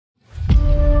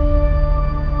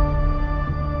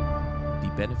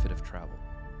benefit of travel.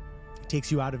 It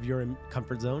takes you out of your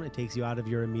comfort zone. It takes you out of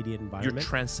your immediate You're environment.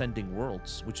 transcending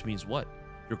worlds, which means what?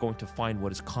 You're going to find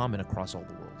what is common across all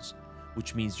the worlds,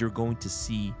 which means you're going to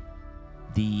see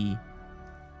the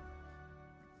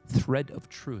thread of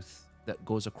truth that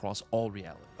goes across all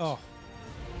realities. Oh.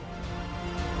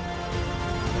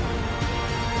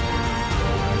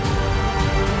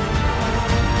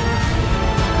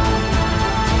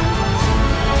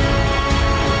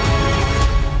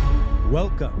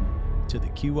 Welcome to the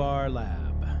QR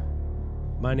Lab.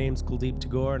 My name's Kuldeep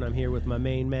Tagore, and I'm here with my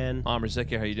main man, Amr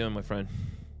Zeki, how you doing, my friend?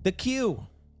 the Q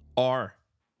R.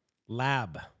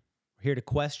 Lab. We're here to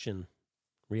question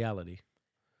reality.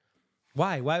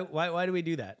 Why? Why do we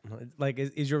do that? Like,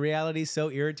 is your reality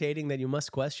so irritating that you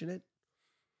must question it?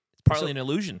 It's partly an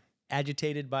illusion.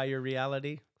 Agitated by your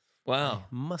reality? Wow. I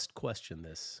must question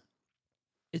this.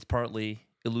 It's partly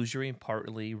illusory and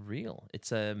partly real.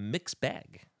 It's a mixed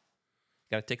bag.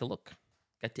 Got to take a look.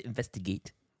 Got to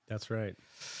investigate. That's right.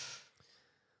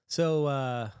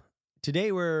 So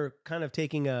today we're kind of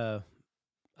taking a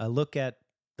look at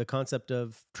the concept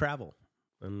of travel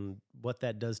and what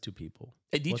that does to people.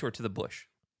 A detour to the bush.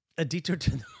 A detour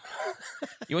to the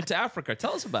You went to Africa.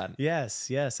 Tell us about it.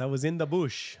 Yes. I was in the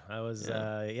bush. I was,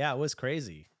 it was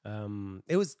crazy.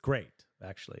 It was great,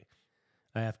 actually.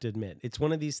 I have to admit. It's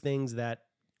one of these things that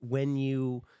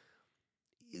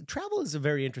travel is a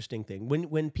very interesting thing.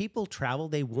 When people travel,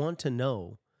 they want to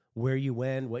know where you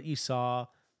went, what you saw.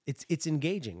 It's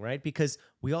engaging, right? Because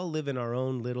we all live in our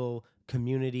own little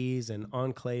communities and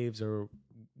enclaves or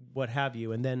what have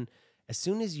you. And then as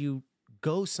soon as you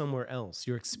go somewhere else,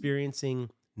 you're experiencing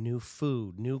new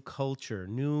food, new culture,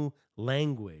 new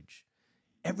language.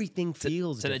 Everything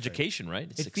feels It's an different. education, right?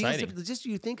 It's It exciting. feels different. Just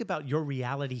you think about your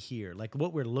reality here, like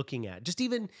what we're looking at, just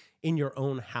even in your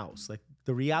own house, like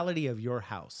the reality of your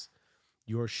house,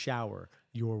 your shower,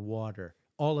 your water,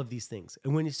 all of these things.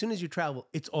 And as soon as you travel,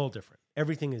 it's all different.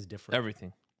 Everything is different.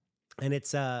 Everything. And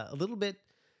it's a little bit,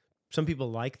 some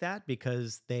people like that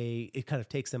because it kind of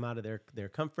takes them out of their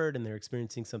comfort and they're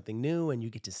experiencing something new, and you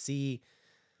get to see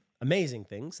amazing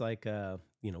things like,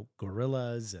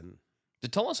 gorillas and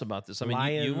Tell us about this. I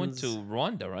mean, you went to lions.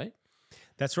 Rwanda, right?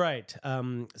 That's right.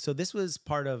 So this was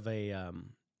part of a,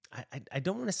 I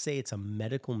don't want to say it's a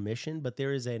medical mission, but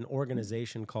there is an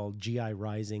organization called GI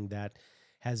Rising that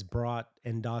has brought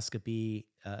endoscopy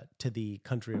to the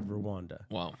country of Rwanda.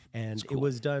 Wow. And That's cool. it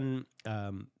was done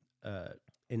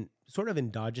in sort of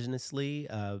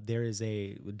endogenously. There is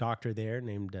a doctor there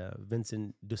named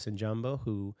Vincent Dusanjambo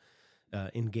who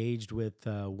engaged with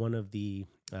one of the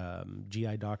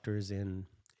GI doctors in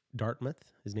Dartmouth.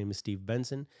 His name is Steve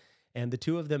Benson. And the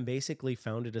two of them basically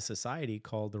founded a society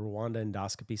called the Rwanda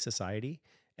Endoscopy Society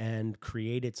and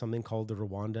created something called the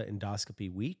Rwanda Endoscopy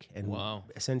Week. And Wow.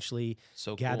 essentially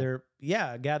So gather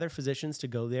physicians to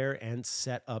go there and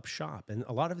set up shop. And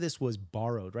a lot of this was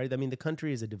borrowed, right? I mean, the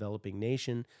country is a developing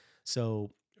nation,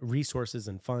 so resources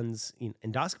and funds.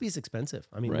 Endoscopy is expensive.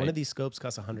 I mean, one Right. of these scopes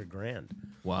costs $100,000.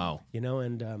 Wow.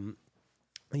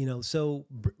 So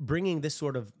bringing this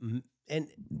sort of, and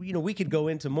we could go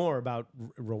into more about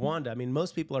Rwanda. I mean,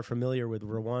 most people are familiar with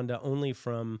Rwanda only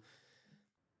from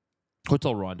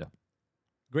Hotel Rwanda.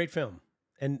 great film.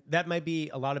 And that might be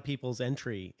a lot of people's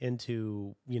entry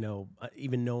into,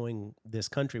 even knowing this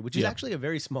country, which is actually a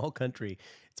very small country.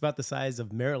 It's about the size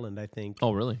of Maryland, I think.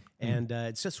 Oh, really? And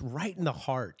it's just right in the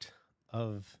heart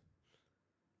of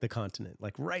the continent,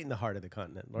 like right in the heart of the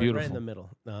continent, right in Beautiful. the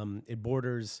middle. It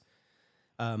borders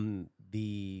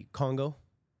the Congo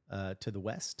to the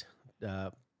west.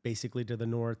 Basically to the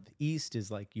northeast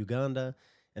is like Uganda,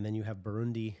 and then you have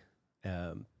Burundi.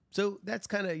 So that's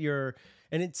kind of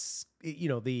and it's,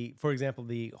 for example,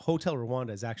 the Hotel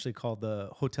Rwanda is actually called the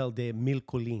Hotel des Mille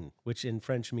Collines, which in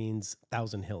French means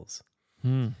Thousand Hills,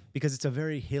 because it's a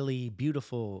very hilly,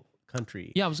 beautiful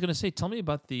country. Yeah, I was gonna say, tell me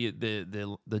about the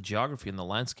geography and the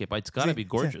landscape. It's got to be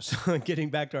gorgeous. Getting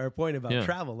back to our point about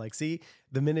travel, like, see,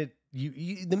 the minute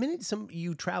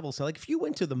you travel, so like if you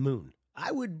went to the moon,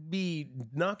 I would be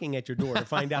knocking at your door to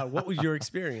find out what was your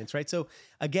experience, right? So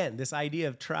again, this idea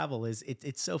of travel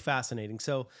it's so fascinating.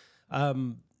 So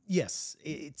yes,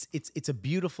 it's a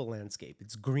beautiful landscape.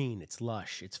 It's green, it's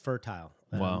lush, it's fertile.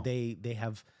 Wow. They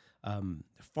have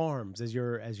farms as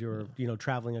you're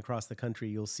traveling across the country.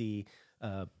 You'll see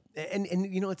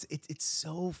it's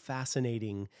so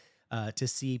fascinating to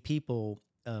see people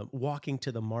walking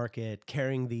to the market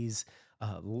carrying these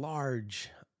large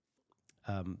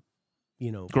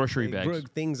grocery bags,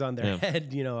 things on their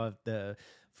head, of the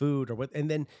food or what, and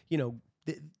then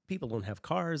people don't have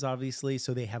cars, obviously,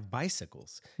 so they have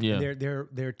bicycles. Yeah. And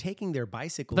they're taking their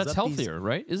bicycles. That's up healthier,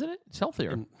 right? Isn't it? It's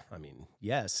healthier. I mean,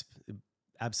 yes,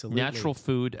 absolutely. Natural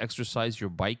food, exercise, you're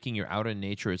biking, you're out in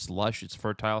nature. It's lush, it's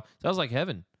fertile. Sounds like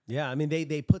heaven. Yeah, I mean,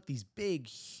 they put these big,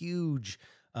 huge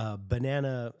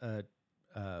banana.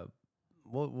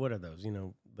 What are those?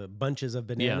 The bunches of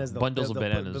bananas. Bundles of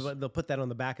bananas. They'll put that on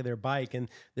the back of their bike, and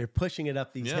they're pushing it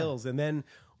up these hills. And then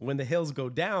when the hills go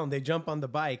down, they jump on the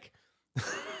bike.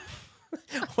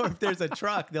 Or if there's a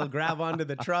truck, they'll grab onto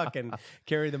the truck and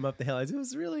carry them up the hill. It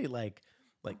was really like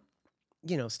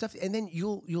stuff. And then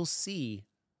you'll see.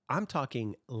 I'm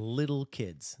talking little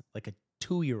kids, like a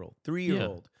 2-year-old,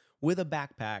 3-year-old with a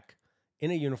backpack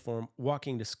in a uniform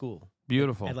walking to school.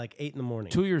 Beautiful. At like 8 a.m.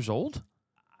 2 years old?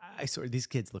 I swear these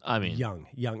kids look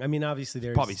young. I mean, obviously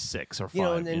there's probably 6 or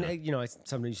 5. I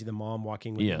sometimes see the mom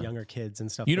walking with the younger kids and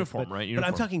stuff. Uniform, but, right? But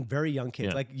I'm talking very young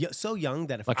kids, like so young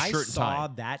that if like I saw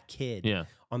that kid Yeah.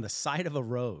 on the side of a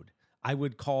road, I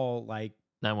would call like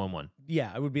 911.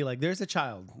 Yeah, I would be like, "There's a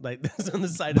child like this on the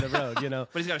side of the road,"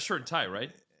 But he's got a shirt and tie,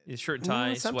 right? His shirt and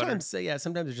tie, sometimes, sweater.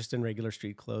 Sometimes they're just in regular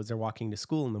street clothes. They're walking to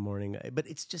school in the morning, but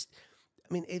it's just,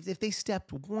 I mean, if they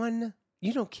stepped one.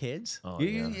 Kids.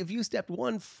 If you stepped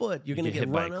 1 foot, you're going to get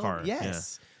hit by run a car. over.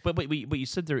 Yes. Yeah. But you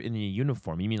said they're in a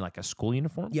uniform. You mean like a school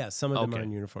uniform? Yeah, some of them are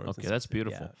in uniforms. Okay, that's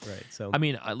beautiful. Yeah, right. So I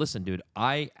mean, listen, dude,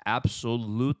 I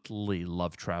absolutely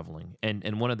love traveling.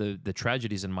 And one of the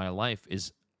tragedies in my life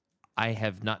is I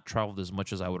have not traveled as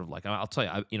much as I would have liked. I'll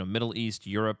tell you, Middle East,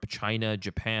 Europe, China,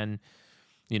 Japan,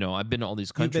 I've been to all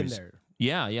these countries. You've been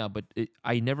there. Yeah, but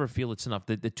I never feel it's enough.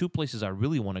 The 2 places I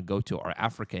really want to go to are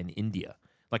Africa and India.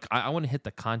 Like, I want to hit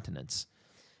the continents,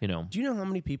 Do you know how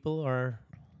many people are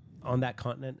on that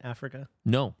continent, Africa?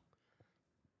 No.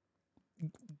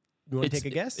 You want to take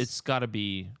a guess? It's got to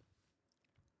be...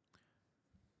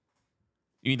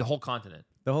 You mean the whole continent?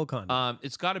 The whole continent.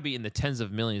 It's got to be in the tens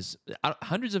of millions.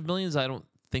 Hundreds of millions, I don't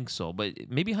think so, but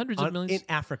maybe hundreds of millions? In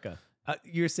Africa.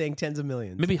 You're saying tens of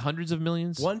millions. Maybe hundreds of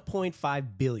millions? 1.5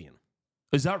 billion.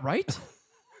 Is that right?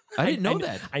 I didn't know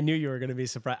that. I knew you were going to be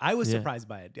surprised. I was surprised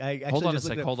by it. I Hold on a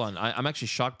sec. Hold on. I'm actually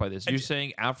shocked by this. You're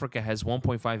saying Africa has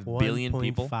 1.5 billion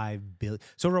people? 1.5 billion.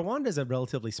 So Rwanda is a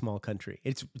relatively small country.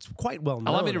 It's quite well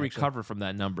known. Allow me to recover from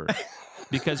that number.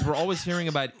 Because we're always hearing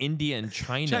about India and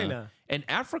China. And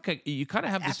Africa, you kind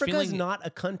of have this feeling... Africa's not a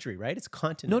country, right? It's a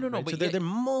continent. No. Right? But so there are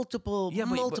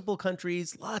multiple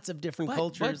countries, lots of different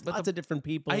cultures, lots of different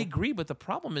people. I agree, but the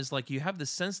problem is like you have the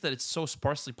sense that it's so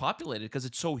sparsely populated because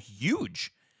it's so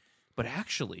huge. But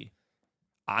actually,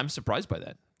 I'm surprised by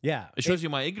that. Yeah. It shows you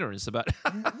my ignorance about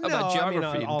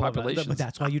geography and populations. But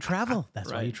that's why you travel.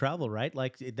 That's why you travel, right?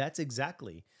 Like, that's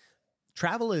exactly...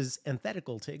 Travel is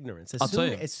antithetical to ignorance.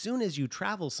 As soon as you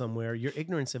travel somewhere, your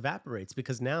ignorance evaporates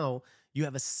because now you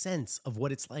have a sense of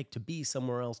what it's like to be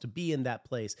somewhere else, to be in that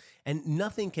place, and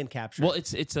nothing can capture. Well,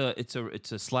 it's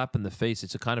a slap in the face.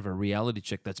 It's a kind of a reality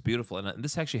check that's beautiful, and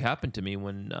this actually happened to me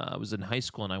when I was in high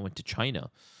school and I went to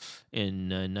China in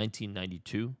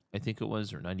 1992, I think it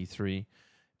was, or 93,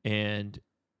 and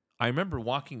I remember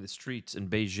walking the streets in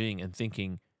Beijing and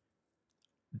thinking,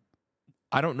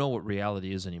 I don't know what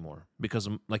reality is anymore because,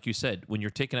 like you said, when you're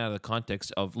taken out of the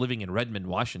context of living in Redmond,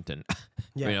 Washington,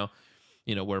 where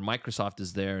Microsoft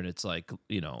is there and it's like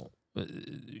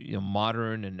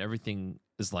modern and everything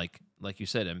is like you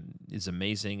said, is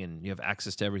amazing and you have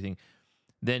access to everything.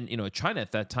 Then China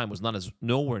at that time was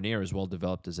nowhere near as well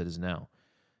developed as it is now,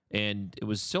 and it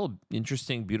was still an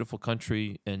interesting, beautiful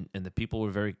country, and the people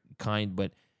were very kind.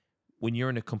 But when you're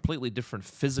in a completely different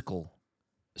physical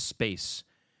space.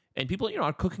 And people,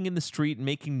 are cooking in the street and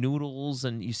making noodles,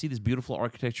 and you see this beautiful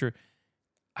architecture.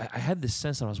 I had this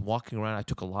sense that I was walking around. I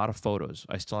took a lot of photos.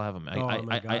 I still have them.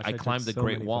 I climbed the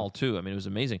Great Wall too. I mean, it was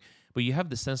amazing. But you have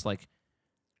the sense like,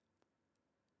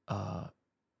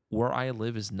 where I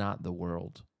live is not the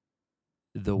world.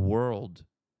 The world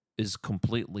is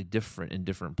completely different in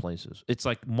different places. It's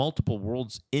like multiple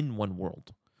worlds in one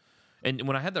world. And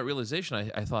when I had that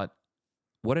realization, I thought,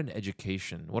 what an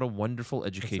education! What a wonderful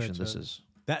education this is.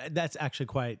 That's actually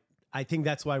quite... I think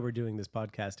that's why we're doing this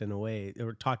podcast in a way.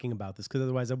 We're talking about this because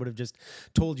otherwise I would have just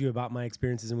told you about my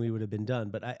experiences and we would have been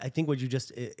done. But I think what you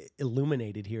just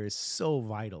illuminated here is so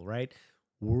vital, right?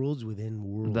 Worlds within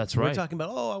worlds. That's right. We're talking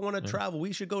about, I want to travel.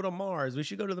 We should go to Mars. We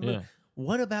should go to the moon. Yeah.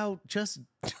 What about just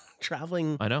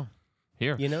traveling? I know.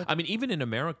 Here. I mean, even in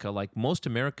America, like most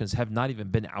Americans have not even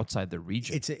been outside their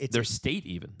region. It's their state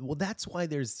even. Well, that's why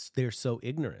they're so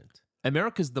ignorant.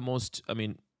 America's the most, I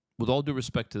mean... With all due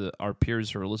respect to our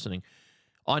peers who are listening,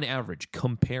 on average,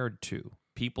 compared to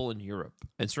people in Europe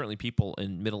and certainly people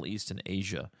in Middle East and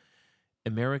Asia,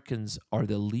 Americans are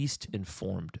the least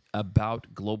informed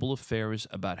about global affairs,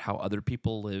 about how other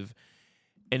people live,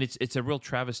 and it's a real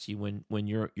travesty when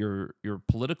your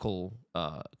political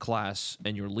class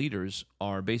and your leaders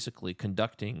are basically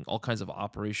conducting all kinds of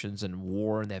operations and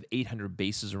war, and they have 800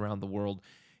 bases around the world,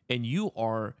 and you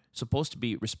are supposed to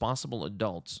be responsible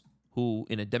adults who,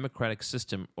 in a democratic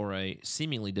system or a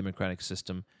seemingly democratic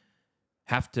system,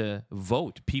 have to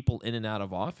vote people in and out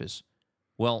of office.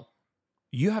 Well,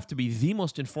 you have to be the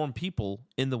most informed people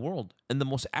in the world and the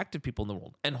most active people in the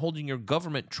world and holding your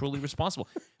government truly responsible.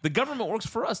 The government works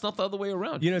for us, not the other way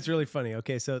around. You know, it's really funny.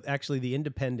 Okay, so actually, The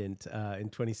Independent in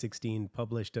 2016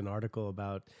 published an article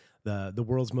about the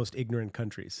world's most ignorant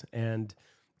countries, and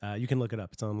you can look it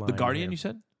up. It's online. The Guardian, here. you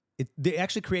said? They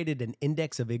actually created an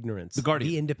index of ignorance. The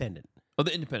Guardian. The Independent. Oh,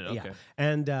 The Independent, okay. Yeah.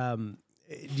 And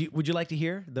would you like to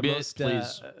hear the Yes, most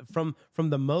please. from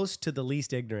the most to the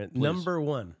least ignorant? Please. Number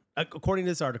one, according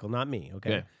to this article, not me.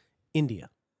 Okay, India.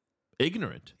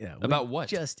 Ignorant? Yeah, About we're what?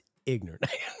 Just ignorant.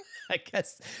 I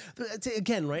guess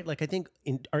again, right? Like I think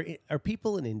are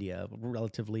people in India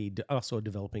relatively also a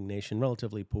developing nation,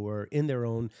 relatively poor in their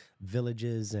own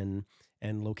villages and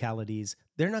localities.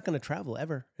 They're not going to travel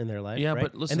ever in their life. Yeah, right?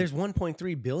 but listen- and there's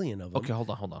 1.3 billion of them. Okay, hold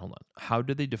on. How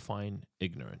do they define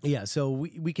ignorant? Yeah, so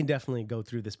we can definitely go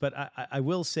through this, but I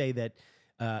will say that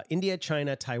India,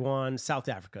 China, Taiwan, South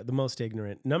Africa, the most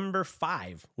ignorant. Number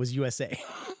 5 was USA.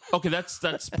 Okay,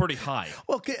 that's pretty high.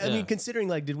 Well, I Yeah. mean, considering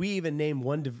like, did we even name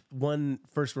one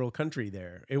first world country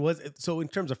there? It was so in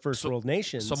terms of first world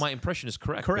nations. So my impression is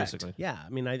correct, correct. basically. Yeah, I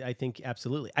mean, I think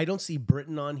absolutely. I don't see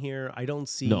Britain on here. I don't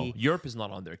see. No, Europe is not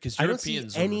on there because I don't see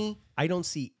Europeans. any. I don't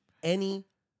see any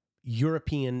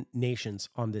European nations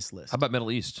on this list. How about Middle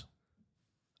East?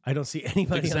 I don't see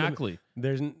anybody. Exactly.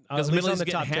 There's Because the Middle East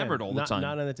getting hammered all the time.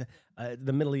 Not on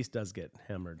the Middle East does get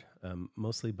hammered,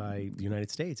 mostly by the United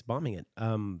States bombing it.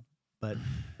 But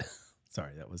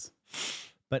sorry, that was.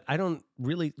 But I don't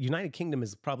really. United Kingdom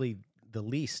is probably the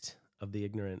least of the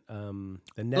ignorant. The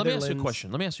Netherlands. Let me ask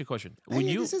you a question. When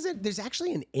you there's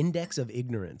actually an index of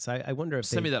ignorance. I wonder if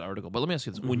send me that article, but let me ask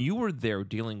you this: when you were there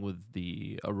dealing with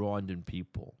the Rwandan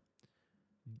people,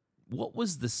 what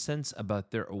was the sense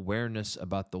about their awareness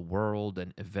about the world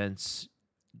and events?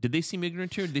 Did they seem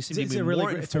ignorant to you? Or did they seem to be more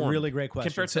informed? It's a really great question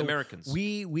compared to Americans.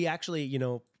 We actually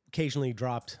occasionally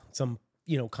dropped some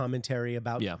commentary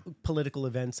about political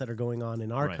events that are going on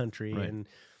in our country, and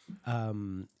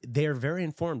they're very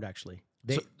informed actually.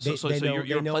 They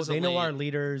know our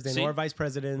leaders. They know our vice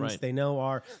presidents. Right. They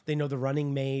know the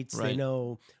running mates. Right. They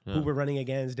know who we're running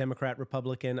against, Democrat,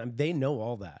 Republican. They know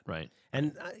all that. Right.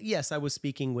 And yes, I was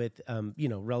speaking with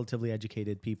relatively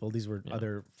educated people. These were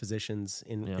other physicians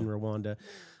in Rwanda.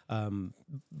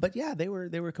 But yeah, they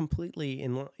were completely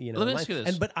in Let me line. ask you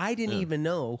this. But I didn't even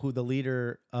know who the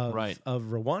leader of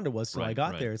Rwanda was till I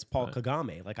got Right. there. It's Paul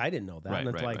Kagame. Like I didn't know that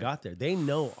until I right. got there. They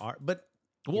know but.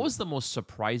 What was the most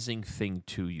surprising thing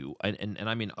to you? And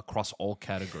I mean across all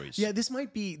categories. Yeah, this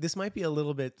might be a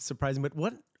little bit surprising, but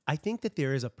what I think that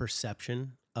there is a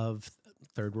perception of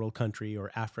third world country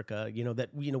or Africa, that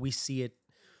we see it,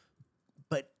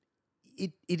 but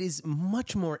it is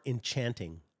much more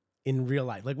enchanting in real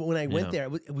life. Like when I went there,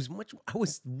 I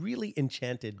was really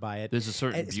enchanted by it. There's a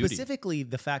certain and beauty. specifically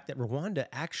the fact that Rwanda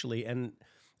actually, and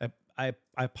I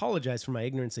apologize for my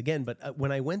ignorance again, but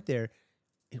when I went there,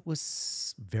 it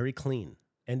was very clean.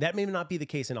 And that may not be the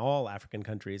case in all African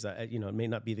countries. It may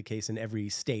not be the case in every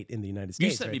state in the United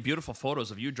States. You sent me beautiful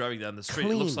photos of you driving down the street.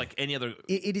 Clean. It looks like any other.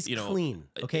 It is clean.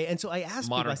 Okay. And so I asked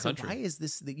people, modern I said, country. why is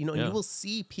this, and you will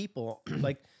see people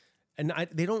like, and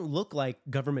they don't look like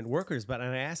government workers, but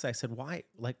and I said, why?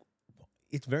 Like,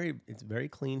 it's very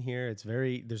clean here.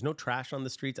 There's no trash on the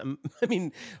streets. I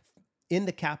mean, in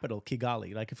the capital,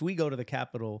 Kigali, like if we go to the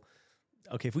capital,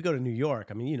 okay, if we go to New York,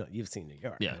 I mean, you've seen New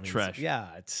York. Yeah, I mean, trash.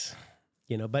 It's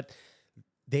but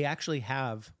they actually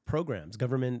have programs.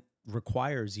 Government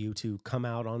requires you to come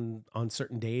out on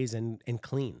certain days and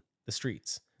clean the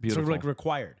streets. Beautiful. Sort of like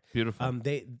required. Beautiful.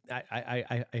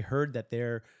 I heard that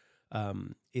there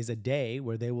is a day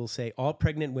where they will say all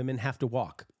pregnant women have to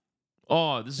walk.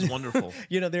 Oh, this is wonderful.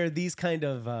 There are these kind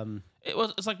of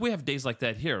It's like we have days like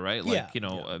that here, right? Like,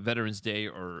 Yeah. Veterans Day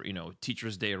or,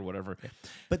 Teachers Day or whatever.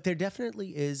 But there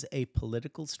definitely is a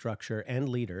political structure and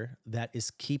leader that is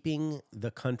keeping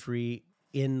the country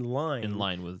in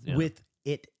line with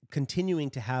it continuing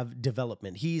to have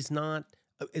development. He's not,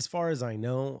 as far as I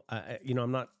know,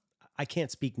 I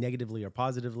can't speak negatively or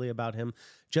positively about him.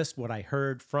 Just what I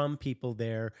heard from people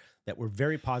there that were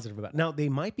very positive about. Now, they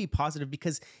might be positive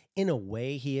because in a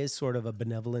way he is sort of a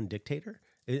benevolent dictator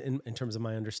in terms of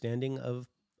my understanding of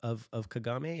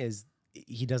Kagame is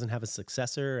he doesn't have a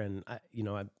successor, and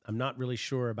I'm not really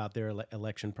sure about their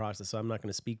election process, so I'm not going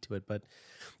to speak to it. But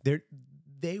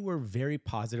they were very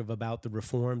positive about the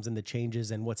reforms and the changes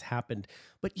and what's happened.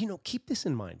 But keep this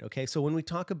in mind, okay? So when we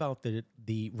talk about the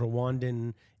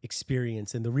Rwandan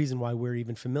experience, and the reason why we're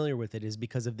even familiar with it is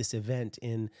because of this event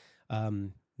in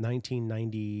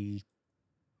 1993.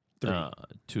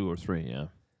 2 or 3, yeah.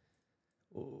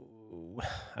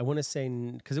 I want to say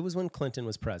because it was when Clinton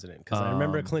was president. Because I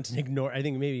remember Clinton ignored. I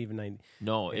think maybe even 90.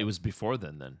 No, it was before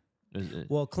then.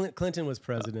 Well, Clinton was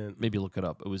president. Maybe look it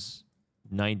up. It was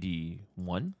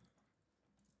 91.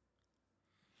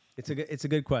 It's a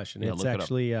good question. Yeah, It's look it up.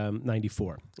 actually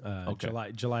 94.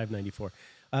 Okay. July of 94.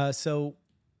 So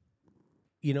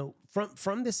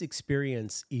from this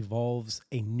experience evolves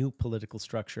a new political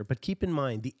structure. But keep in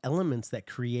mind, the elements that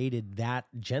created that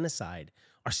genocide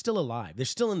are still alive. They're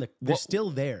still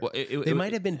still there. Well, they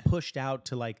might have been pushed out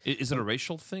to like. Is it a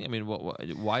racial thing? I mean,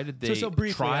 why did they? So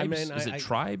briefly, tribes? I mean, is it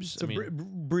tribes? So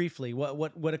briefly,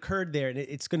 what occurred there, and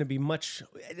it's going to be much.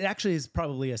 It actually is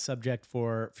probably a subject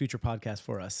for future podcast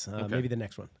for us, maybe the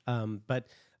next one. But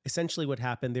essentially, what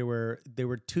happened? There were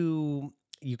two,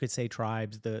 you could say,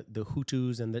 tribes: the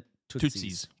Hutus and the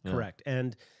Tutsis. Yeah. Correct.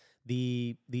 And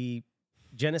the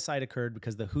genocide occurred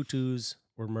because the Hutus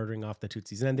were murdering off the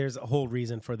Tutsis, and there's a whole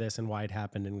reason for this and why it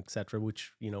happened, and etc.,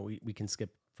 which we can skip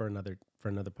for another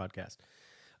podcast.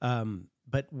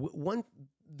 But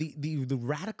the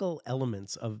radical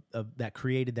elements of that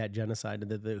created that genocide,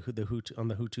 the Hutu on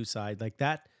the Hutu side, like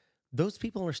that, those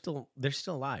people are still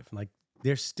alive, like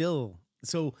they're still.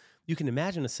 So you can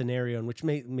imagine a scenario in which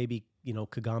maybe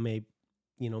Kagame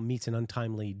meets an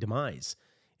untimely demise,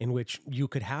 in which you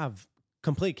could have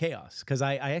complete chaos. Because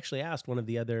I actually asked one of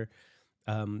the other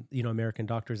American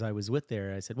doctors I was with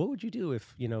there, I said, what would you do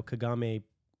if Kagame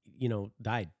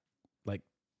died? Like,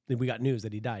 if we got news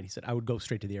that he died, he said, I would go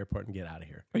straight to the airport and get out of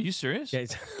here. Are you serious? Yeah,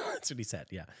 that's what he said.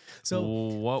 Yeah. So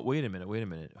what? Wait a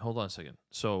minute. Hold on a second.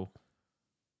 So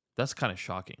that's kind of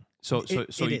shocking. So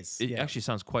it actually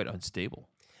sounds quite unstable.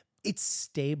 It's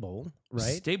stable,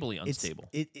 right? Stably unstable.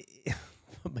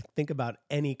 Like, think about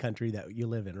any country that you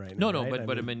live in right now. No, right?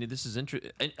 but I mean, this is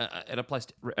interesting. It applies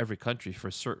to every country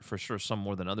for sure, some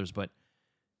more than others. But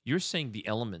you're saying the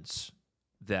elements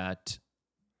that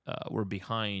were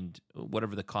behind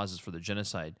whatever the causes for the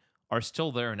genocide are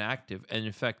still there and active, and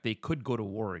in fact, they could go to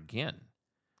war again.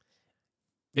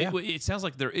 Yeah. It sounds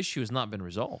like their issue has not been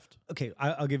resolved. Okay,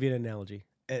 I'll give you an analogy.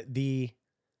 The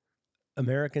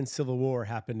American Civil War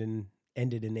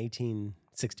ended in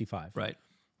 1865. Right.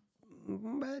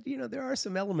 But there are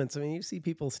some elements. I mean, you see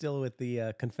people still with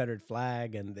the Confederate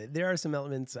flag, and there are some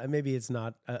elements. Maybe it's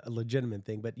not a legitimate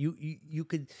thing, but you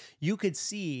could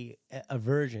see a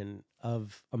version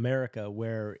of America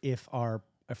where if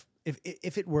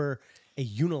it were a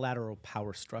unilateral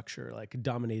power structure, like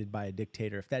dominated by a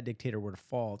dictator, if that dictator were to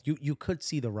fall, you could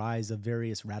see the rise of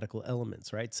various radical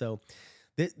elements, right? So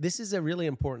this is a really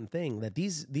important thing, that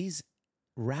these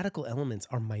radical elements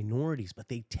are minorities, but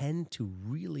they tend to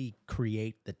really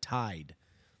create the tide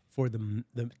for the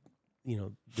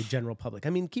general public. I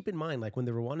mean, keep in mind, like when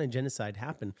the Rwandan genocide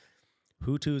happened,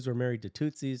 Hutus were married to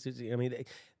Tutsis. I mean,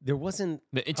 there wasn't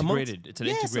integrated. It's an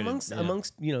integrated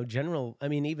amongst general. I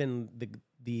mean, even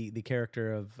the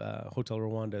character of Hotel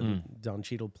Rwanda, Don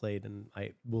Cheadle played, and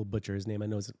I will butcher his name. I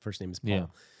know his first name is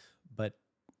Paul, but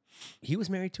he was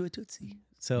married to a Tutsi.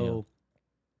 So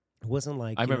it wasn't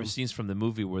like I remember scenes from the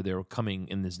movie where they were coming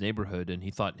in this neighborhood, and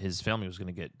he thought his family was going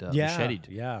to get macheted.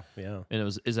 Yeah.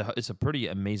 And it's a pretty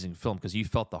amazing film because you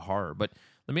felt the horror. But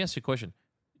let me ask you a question.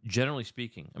 Generally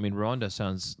speaking, I mean, Rwanda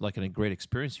sounds like a great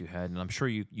experience you had, and I'm sure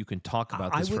you can talk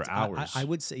about this for hours. I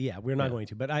would say, we're not going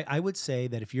to, but I would say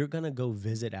that if you're going to go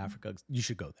visit Africa, you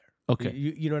should go there. Okay.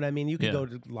 You know what I mean? You can go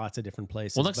to lots of different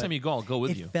places. Well, next time you go, I'll go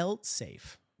with you. It felt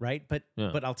safe, right? But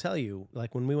I'll tell you,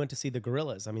 like when we went to see the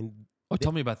gorillas, I mean...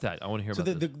 tell me about that. I want to hear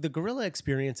about this. The gorilla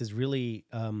experience is really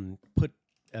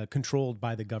controlled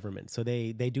by the government. So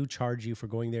they do charge you for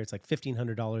going there. It's like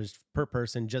 $1,500 per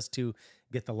person just to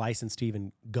get the license to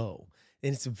even go.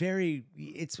 And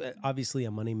it's obviously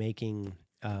a money-making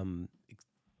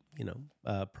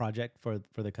project for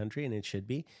the country, and it should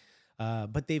be.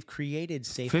 But they've created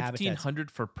safe habitats.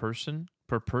 $1,500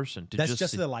 per person. That's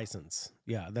just the license.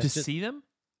 Yeah. That's to see them?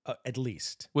 At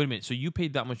least. Wait a minute. So you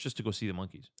paid that much just to go see the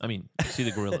monkeys? I mean, see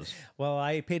the gorillas. Well,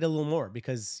 I paid a little more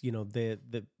because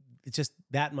it's just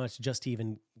that much just to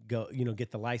even go, get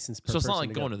the license per person. So it's not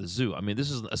like going to the zoo. I mean, this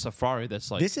is a safari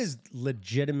that's like... This is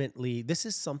legitimately... This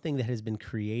is something that has been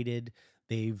created.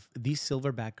 These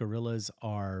silverback gorillas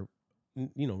are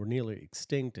were nearly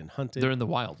extinct and hunted. They're in the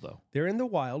wild though. They're in the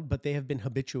wild, but they have been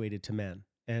habituated to man.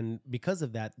 And because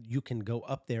of that, you can go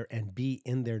up there and be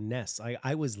in their nests.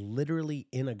 I was literally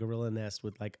in a gorilla nest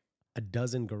with like a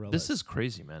dozen gorillas. This is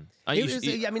crazy, man. I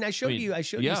showed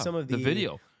you some of the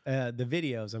video. The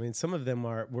videos. I mean, some of them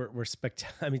were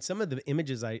spectacular. I mean, some of the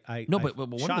images I but shot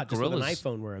one of the just with gorillas, an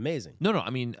iPhone were amazing. No.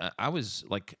 I mean, I was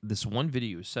like this one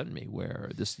video you sent me where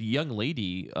this young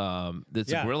lady, a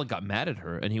gorilla got mad at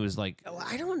her, and he was like, Oh,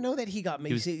 I don't know that he got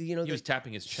mad. he was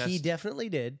tapping his chest. He definitely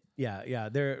did. Yeah.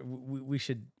 There, we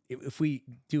should if we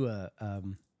do a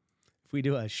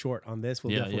short on this,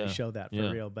 we'll definitely show that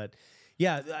for real. But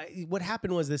yeah, what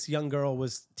happened was this young girl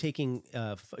was taking.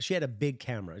 She had a big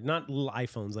camera, not little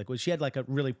iPhones. She had like a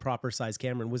really proper size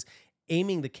camera, and was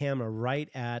aiming the camera right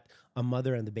at a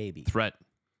mother and the baby. Threat.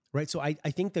 Right. So I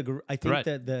think Threat.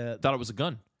 that Thought it was a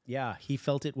gun. Yeah, he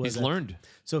felt it was. He's learned.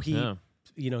 So he,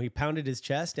 he pounded his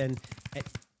chest and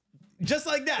just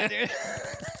like that, dude.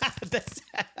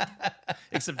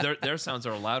 Except their sounds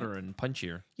are louder and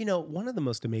punchier. One of the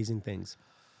most amazing things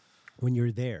when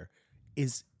you're there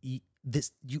is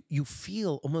you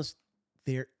feel almost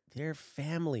their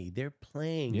family. They're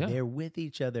playing. Yeah. They're with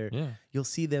each other. Yeah. You'll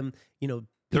see them,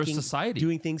 They're society.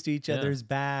 doing things to each other's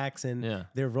backs, and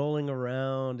they're rolling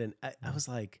around. And I was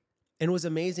like, and it was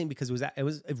amazing because it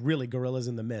was really gorillas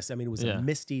in the mist. I mean, it was a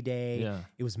misty day. Yeah.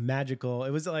 It was magical.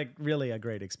 It was like really a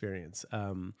great experience.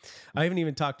 I haven't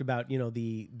even talked about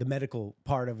the medical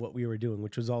part of what we were doing,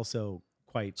 which was also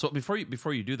quite. So before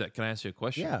you do that, can I ask you a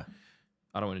question? Yeah.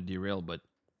 I don't want to derail, but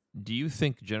do you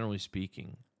think, generally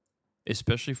speaking,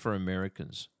 especially for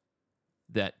Americans,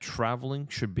 that traveling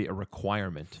should be a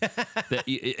requirement that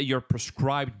you're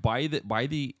prescribed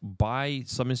by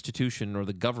some institution or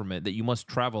the government that you must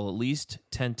travel at least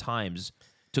 10 times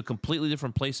to a completely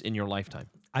different place in your lifetime?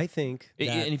 I think that,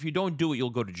 and if you don't do it, you'll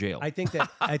go to jail. I think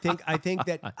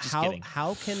that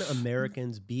how can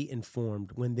Americans be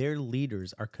informed when their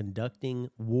leaders are conducting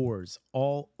wars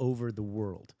all over the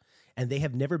world and they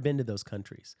have never been to those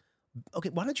countries? Okay,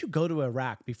 why don't you go to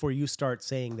Iraq before you start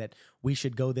saying that we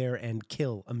should go there and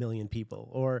kill 1 million people?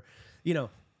 Or,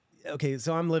 okay,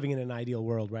 so I'm living in an ideal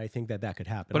world where I think that could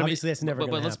happen. But obviously, that's never going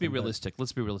to happen. But let's be realistic.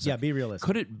 Let's be realistic. Yeah, be realistic.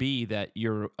 Could it be that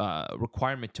your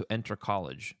requirement to enter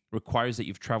college requires that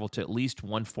you've traveled to at least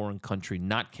one foreign country,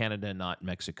 not Canada, not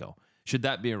Mexico? Should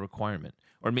that be a requirement?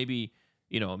 Or maybe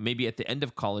at the end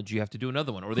of college, you have to do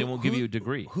another one, or they won't give you a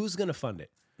degree. Who's going to fund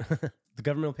it? The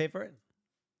government will pay for it?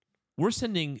 We're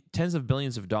sending tens of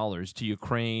billions of dollars to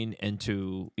Ukraine and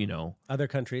to, other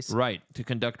countries. Right, to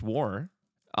conduct war.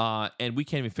 And we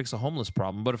can't even fix a homeless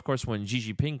problem. But of course, when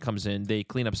Xi Jinping comes in, they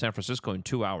clean up San Francisco in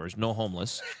 2 hours, no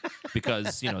homeless,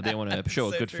 because, they want to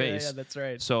show a good face. Yeah, that's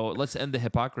right. So let's end the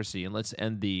hypocrisy and let's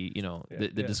end the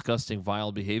disgusting,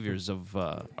 vile behaviors of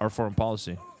our foreign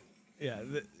policy. Yeah,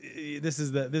 this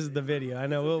is the video. I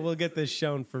know we'll get this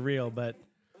shown for real, but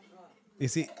you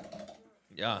see...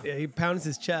 Yeah, he pounds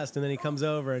his chest and then he comes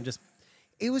over and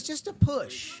it was just a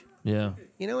push. Yeah.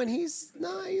 And he's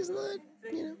not,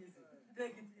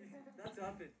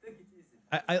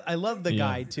 I love the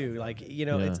guy too. Like,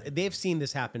 they've seen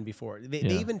this happen before. They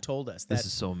even told us that. This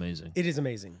is so amazing. It is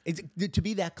amazing. It's to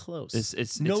be that close.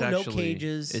 It's no actually,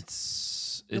 cages.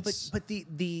 It's but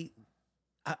the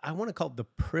I want to call it the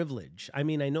privilege. I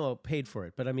mean, I know I paid for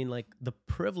it, but I mean, like the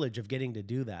privilege of getting to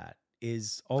do that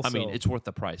is also. I mean, it's worth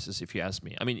the price, if you ask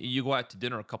me. I mean, you go out to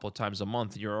dinner a couple of times a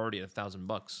month, you're already at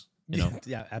 $1,000.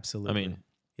 Yeah, absolutely. I mean,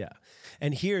 yeah,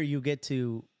 and here you get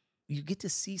to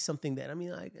see something that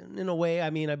in a way,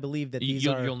 I believe that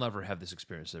you'll never have this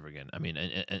experience ever again. I mean,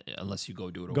 and unless you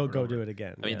go do it. Go do it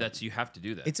again. I mean, you have to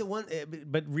do that. It's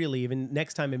but really, even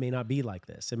next time, it may not be like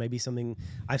this. It may be something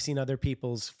I've seen other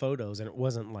people's photos, and it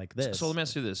wasn't like this. So let me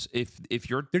ask you this: if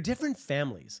you're, they're different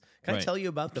families. Can I tell you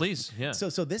about Please, yeah.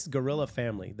 So this gorilla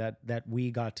family that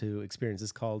we got to experience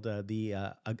is called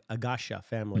the Agasha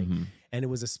family, and it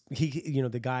was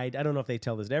the guide. I don't know if they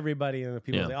tell this to everybody, and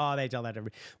people say, oh, they tell that to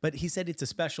everybody, but he said it's a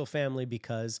special family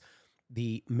because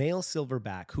the male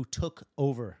silverback who took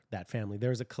over that family,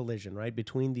 there's a collision right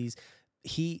between these.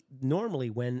 He normally,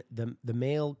 when the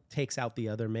male takes out the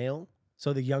other male,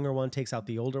 so the younger one takes out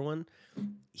the older one,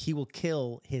 he will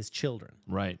kill his children.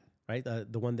 Right. The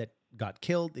one that got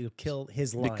killed, he'll kill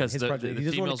his line. Because his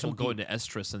the females will go into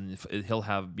estrus and he'll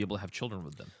be able to have children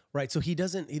with them. Right. So he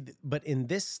doesn't. But in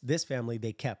this family,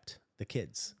 they kept the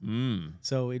kids.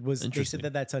 So it was. They said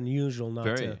that's unusual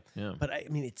not to. Yeah. But I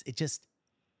mean, it just.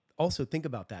 Also, think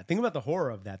about that. Think about the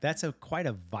horror of that. That's quite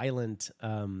a violent.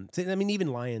 I mean, even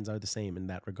lions are the same in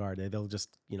that regard. They'll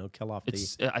just kill off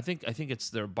I think it's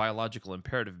their biological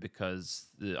imperative because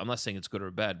I'm not saying it's good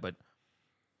or bad, but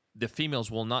the females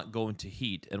will not go into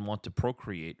heat and want to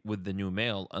procreate with the new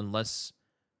male unless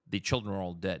the children are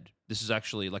all dead. This is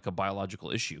actually like a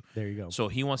biological issue. There you go. So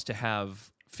he wants to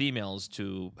have females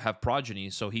to have progeny,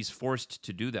 so he's forced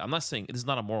to do that. I'm not saying this is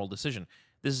not a moral decision.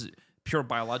 This is pure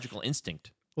biological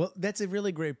instinct. Well, that's a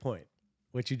really great point,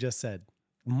 what you just said.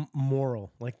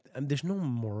 Moral. Like, there's no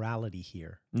morality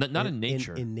here. Not in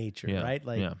nature. In nature, Yeah, right?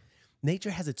 Like, yeah.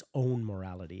 nature has its own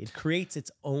morality. It creates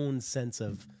its own sense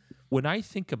of When I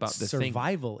think about the thing,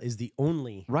 survival is the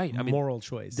only Right, I mean, moral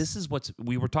choice. this is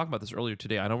we were talking about this earlier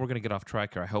today. I know we're going to get off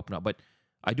track here. I hope not, but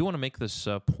I do want to make this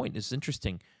point. It's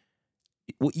interesting.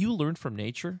 What you learn from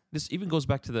nature, this even goes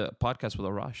back to the podcast with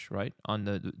Arash, right? On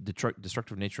the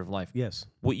destructive nature of life. Yes.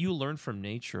 What you learn from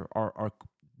nature are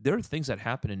there are things that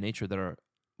happen in nature that are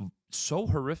so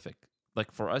horrific.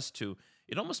 Like for us to,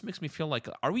 it almost makes me feel like,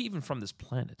 are we even from this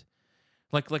planet?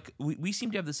 Like we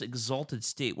seem to have this exalted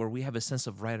state where we have a sense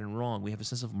of right and wrong. We have a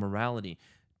sense of morality.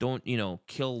 Don't,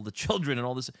 kill the children and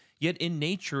all this. Yet in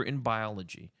nature, in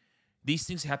biology, these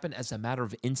things happen as a matter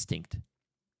of instinct.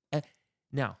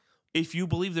 Now, if you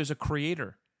believe there's a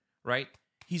creator, right?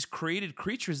 He's created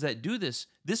creatures that do this.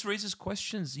 This raises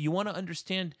questions. You want to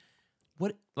understand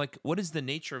what is the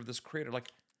nature of this creator? Like,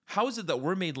 how is it that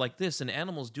we're made like this and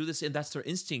animals do this and that's their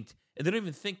instinct? And they don't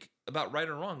even think about right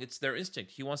or wrong. It's their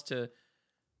instinct. He wants to.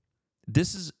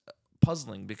 This is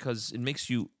puzzling because it makes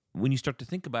you, when you start to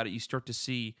think about it, you start to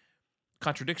see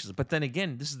contradictions. But then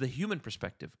again, this is the human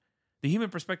perspective. The human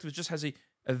perspective just has a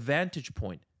vantage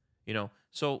point,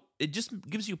 So it just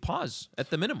gives you pause at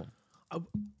the minimum.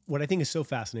 What I think is so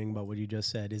fascinating about what you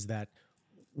just said is that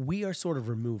we are sort of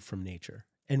removed from nature,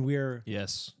 and we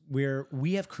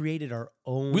have created our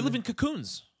own. We live in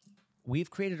cocoons.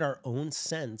 We've created our own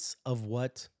sense of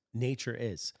what nature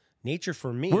is. Nature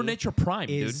for me, we're nature prime,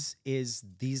 is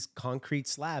these concrete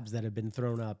slabs that have been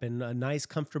thrown up, and a nice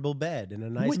comfortable bed, and a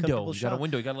nice window. comfortable You got a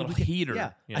window. You got a little heater.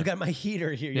 Yeah, I got my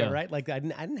heater here. Yeah, right. Like I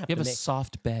didn't have You to have a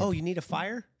soft bed. Oh, you need a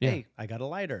fire? Yeah. Hey, I got a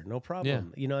lighter. No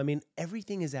problem.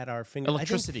 Everything is at our fingertips.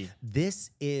 Electricity.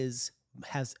 This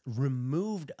has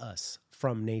removed us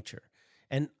from nature,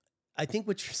 and I think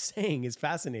what you're saying is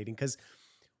fascinating because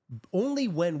only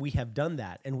when we have done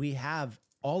that and we have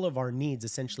all of our needs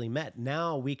essentially met,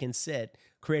 now we can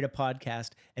create a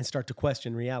podcast, and start to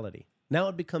question reality. Now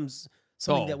it becomes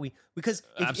something that because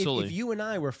if you and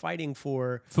I were fighting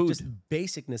for food, just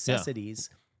basic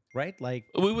necessities, right? Like,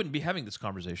 we wouldn't be having this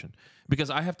conversation because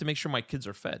I have to make sure my kids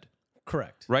are fed.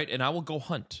 Correct. Right? And I will go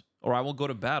hunt or I will go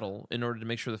to battle in order to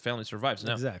make sure the family survives.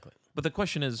 Now, exactly. But the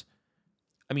question is,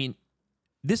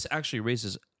 this actually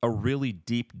raises a really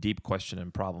deep, deep question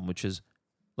and problem, which is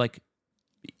like,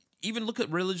 even look at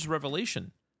religious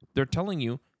revelation. They're telling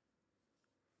you,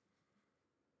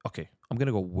 okay, I'm going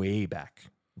to go way back.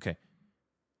 Okay.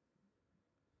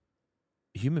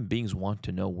 Human beings want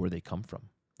to know where they come from.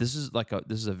 This is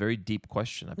a very deep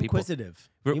question. Inquisitive.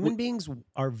 Human beings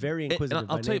are very inquisitive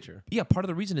by nature. Part of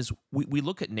the reason is we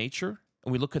look at nature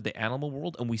and we look at the animal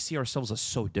world and we see ourselves as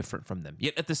so different from them.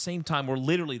 Yet at the same time, we're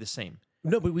literally the same.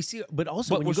 No, but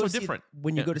also when you go so to different.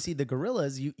 When you go to see the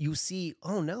gorillas, you see,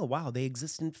 oh no, wow, they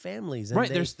exist in families. And right,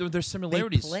 there's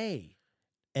similarities. They play,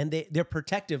 and they're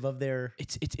protective of their.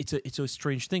 It's a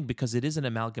strange thing because it is an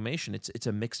amalgamation. It's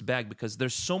a mixed bag because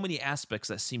there's so many aspects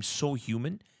that seem so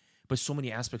human, but so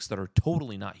many aspects that are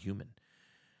totally not human.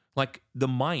 Like the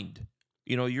mind,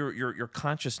 your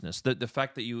consciousness, the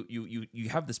fact that you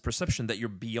have this perception that you're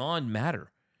beyond matter.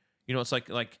 It's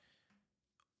like.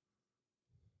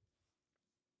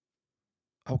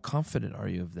 How confident are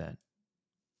you of that?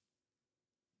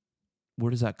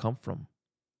 Where does that come from?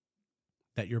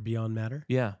 That you're beyond matter?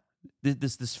 Yeah.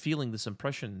 This feeling, this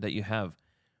impression that you have,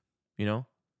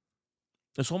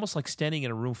 It's almost like standing in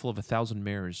a room full of 1,000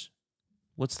 mirrors.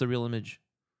 What's the real image?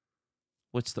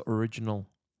 What's the original?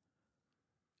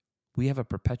 We have a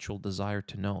perpetual desire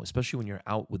to know, especially when you're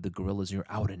out with the gorillas, you're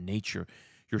out in nature.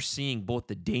 You're seeing both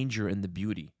the danger and the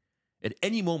beauty. At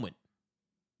any moment,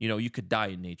 you could die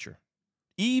in nature.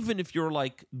 Even if you're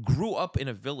grew up in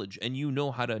a village and you know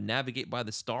how to navigate by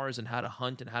the stars and how to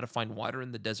hunt and how to find water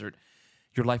in the desert,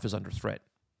 your life is under threat.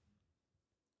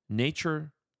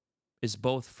 Nature is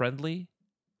both friendly,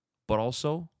 but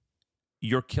also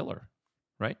your killer,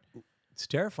 right? It's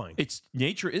terrifying.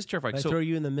 Nature is terrifying. I throw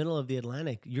you in the middle of the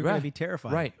Atlantic, you're going to be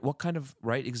terrified. Right. What kind of,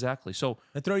 right, exactly. So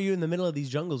I throw you in the middle of these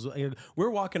jungles. We're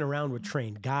walking around with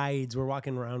trained guides. We're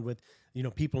walking around with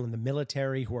people in the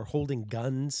military who are holding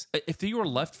guns. If you were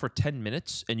left for 10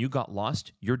 minutes and you got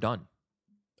lost, you're done.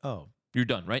 Oh. You're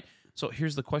done, right? So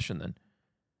here's the question then.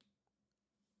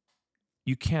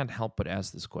 You can't help but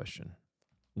ask this question.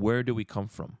 Where do we come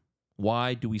from?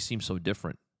 Why do we seem so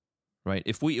different? right?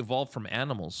 If we evolved from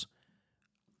animals,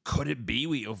 could it be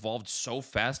we evolved so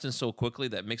fast and so quickly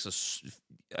that makes us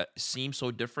seem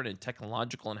so different and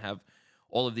technological and have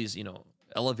all of these,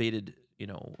 elevated,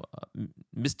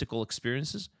 mystical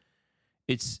experiences?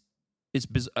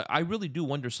 I really do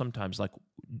wonder sometimes, like,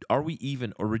 are we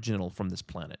even original from this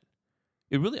planet?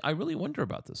 I really wonder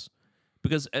about this,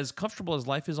 because as comfortable as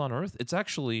life is on Earth, it's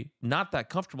actually not that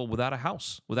comfortable without a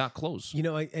house, without clothes.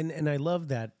 And I love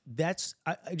that.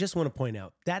 I just want to point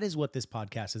out that is what this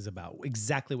podcast is about.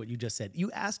 Exactly what you just said.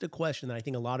 You asked a question that I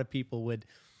think a lot of people would.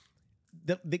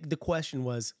 The question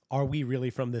was, are we really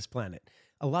from this planet?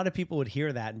 A lot of people would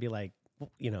hear that and be like,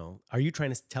 are you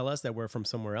trying to tell us that we're from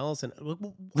somewhere else? And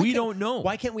we don't know.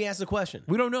 Why can't we ask the question?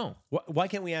 We don't know. Why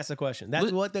can't we ask the question?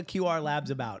 That's what the QR Lab's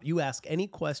about. You ask any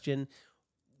question,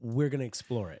 we're going to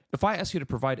explore it. If I ask you to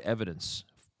provide evidence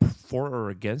for or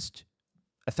against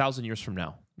 1,000 years from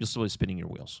now, you'll still be spinning your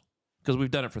wheels, because we've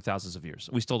done it for thousands of years.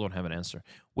 We still don't have an answer.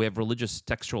 We have religious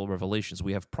textual revelations.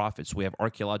 We have prophets. We have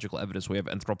archaeological evidence. We have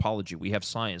anthropology. We have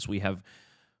science. We have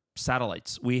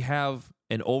satellites. We have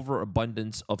an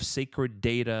overabundance of sacred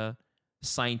data,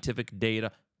 scientific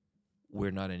data.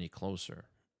 We're not any closer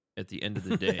at the end of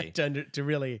the day. to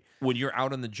really... When you're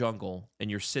out in the jungle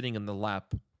and you're sitting in the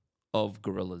lap of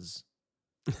gorillas,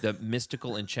 the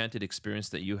mystical, enchanted experience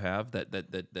that you have,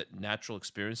 that natural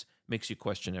experience, makes you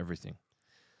question everything.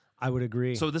 I would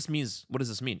agree. So what does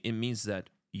this mean? It means that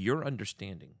your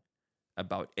understanding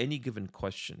about any given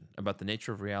question about the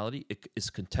nature of reality is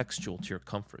contextual to your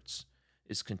comforts,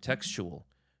 is contextual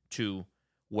to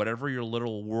whatever your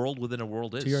little world within a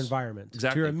world is. To your environment.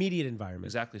 Exactly. To your immediate environment.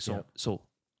 Exactly. So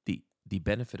the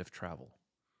benefit of travel.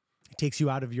 It takes you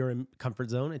out of your comfort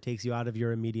zone. It takes you out of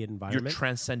your immediate environment. You're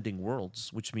transcending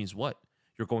worlds, which means what?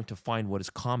 You're going to find what is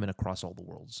common across all the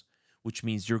worlds, which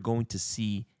means you're going to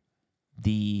see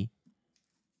the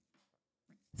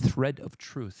thread of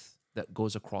truth that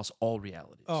goes across all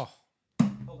realities. Oh.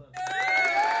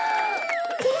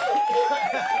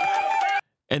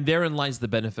 And therein lies the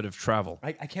benefit of travel.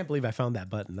 I can't believe I found that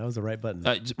button. That was the right button.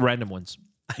 Just random ones.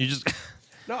 You just...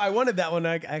 No, I wanted that one.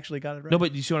 I actually got it right. No,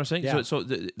 but you see what I'm saying? Yeah. So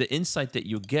the insight that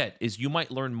you get is you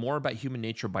might learn more about human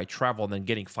nature by travel than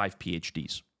getting 5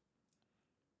 PhDs.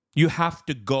 You have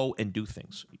to go and do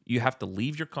things. You have to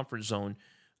leave your comfort zone,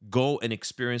 go and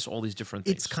experience all these different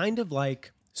things. It's kind of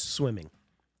like swimming.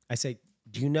 I say,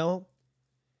 do you know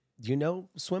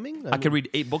swimming? I can read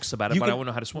 8 books about it, but I won't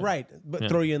know how to swim. Right, but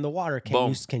throw you in the water.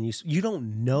 Boom. You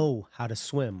don't know how to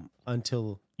swim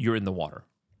until You're in the water.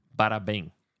 Bada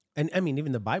bing. And I mean,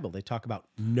 even the Bible, they talk about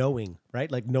knowing, right?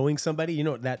 Like knowing somebody,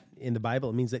 that in the Bible,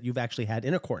 it means that you've actually had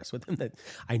intercourse with them, that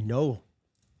I know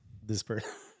this person.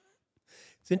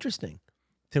 It's interesting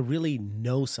to really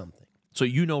know something. So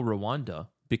you know Rwanda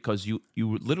because you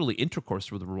literally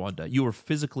intercoursed with Rwanda. You were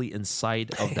physically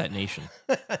inside of that nation.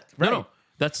 Right. No,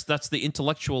 that's the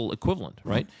intellectual equivalent,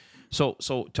 right? So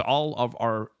to all of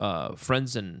our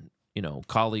friends and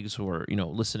colleagues who are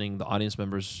listening, the audience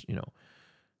members,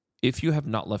 if you have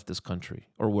not left this country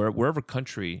or wherever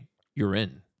country you're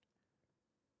in,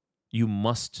 you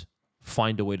must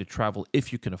find a way to travel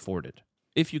if you can afford it.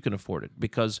 If you can afford it,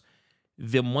 because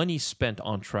the money spent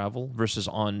on travel versus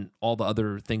on all the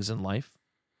other things in life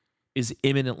is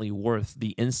eminently worth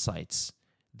the insights,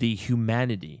 the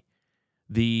humanity,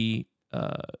 the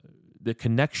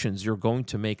connections you're going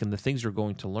to make and the things you're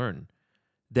going to learn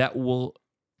that will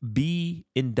be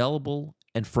indelible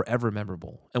and forever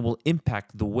memorable, and will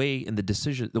impact the way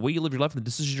you live your life and the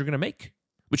decisions you're going to make,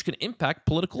 which can impact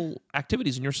political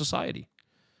activities in your society.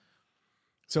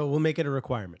 So we'll make it a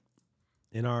requirement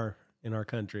in our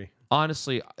country.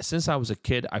 Honestly, since I was a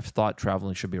kid, I've thought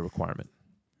traveling should be a requirement,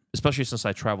 especially since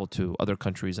I traveled to other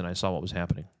countries and I saw what was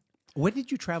happening. When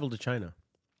did you travel to China?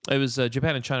 It was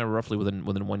Japan and China were roughly within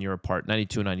 1 year apart,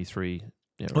 92, 93.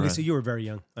 Yeah, okay, so you were very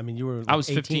young. I mean, you were I was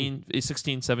 18. 15,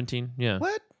 16, 17. Yeah.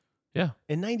 What? Yeah.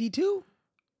 In 92?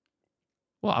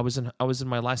 Well, I was in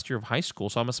my last year of high school,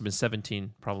 so I must have been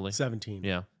 17 probably. 17.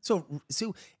 Yeah. So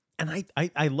and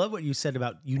I love what you said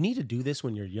about you need to do this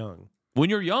when you're young. When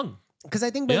you're young. Because I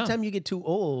think by the time you get too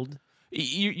old,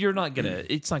 you're not gonna.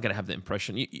 It's not gonna have the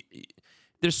impression.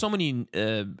 There's so many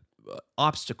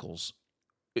obstacles.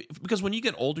 Because when you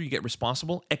get older, you get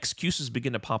responsible. Excuses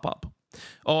begin to pop up.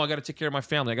 Oh, I got to take care of my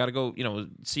family. I got to go,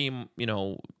 see,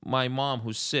 my mom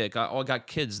who's sick. I got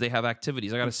kids. They have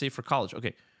activities. I got to save for college.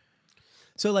 Okay.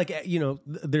 So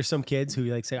there's some kids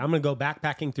who say, I'm going to go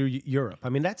backpacking through Europe. I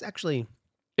mean, that's actually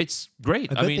it's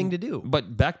great. A good thing to do.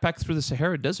 But backpack through the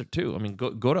Sahara Desert too. I mean,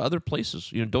 go to other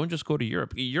places. Don't just go to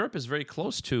Europe. Europe is very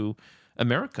close to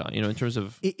America. In terms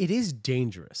of it is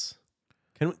dangerous.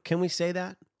 Can we say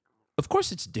that? Of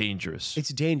course, it's dangerous. It's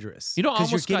dangerous. You know, I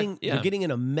because almost you're getting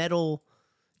in a metal,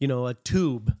 a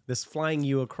tube that's flying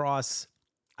you across.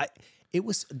 It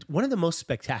was one of the most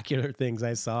spectacular things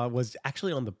I saw was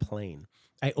actually on the plane.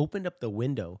 I opened up the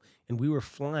window and we were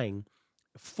flying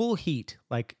full heat,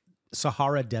 like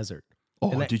Sahara Desert.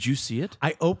 Oh, And did you see it?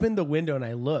 I opened the window and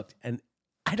I looked, and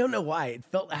I don't know why it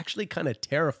felt actually kind of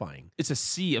terrifying. It's a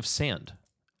sea of sand,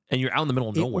 and you're out in the middle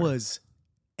of It nowhere. was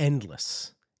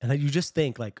endless, and you just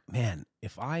think like, man,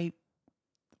 if I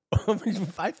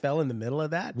if I fell in the middle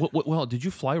of that. Well, did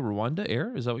you fly Rwanda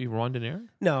Air? Is that what you Rwandan Air?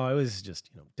 No, it was just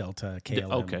Delta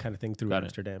KLM okay. kind of thing through Got it.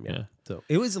 Amsterdam. Yeah. So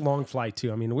it was a long flight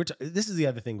too. I mean, this is the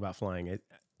other thing about flying.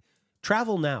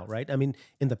 Travel now, right? I mean,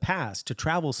 in the past, to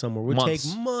travel somewhere would take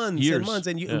months Years. and months,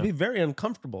 and it would be very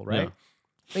uncomfortable, right?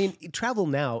 Yeah. I mean, travel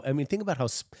now. I mean, think about how.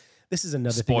 This is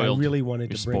another Spoiled. thing I really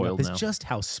wanted to bring up. Is now. just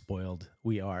how spoiled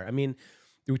we are. I mean,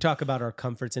 we talk about our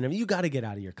comforts, and you got to get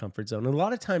out of your comfort zone. And a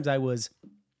lot of times, I was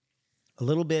a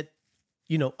little bit,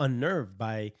 unnerved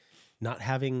by not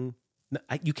having.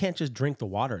 You can't just drink the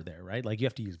water there, right? Like you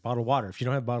have to use bottled water. If you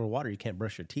don't have bottled water, you can't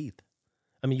brush your teeth.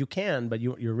 I mean, you can, but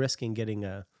you're risking getting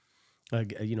a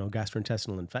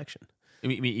gastrointestinal infection. I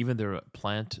mean, even their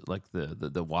plant, like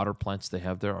the water plants they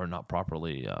have there, are not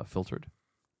properly filtered.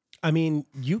 I mean,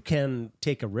 you can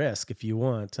take a risk if you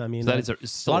want. I mean, So that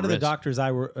is a lot of the doctors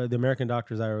the American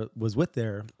doctors I was with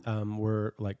there,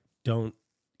 were like, don't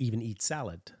even eat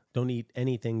salad. Don't eat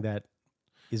anything that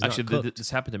is actually not cooked. This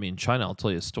happened to me in China. I'll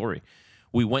tell you a story.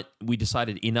 We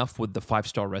decided enough with the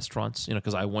 5-star restaurants,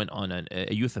 because I went on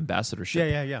a youth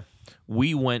ambassadorship. Yeah.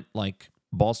 We went like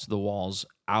balls to the walls,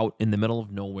 out in the middle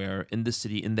of nowhere, in the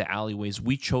city, in the alleyways.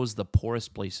 We chose the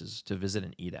poorest places to visit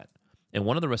and eat at. And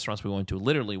one of the restaurants we went to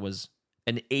literally was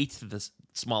an eighth of this,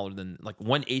 smaller than like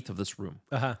 1/8 of this room.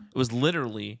 Uh-huh. It was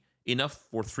literally enough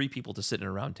for 3 people to sit in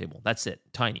a round table. That's it,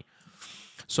 tiny.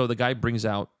 So the guy brings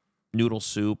out noodle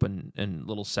soup and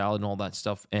little salad and all that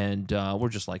stuff, and we're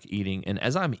just like eating. And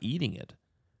as I'm eating it,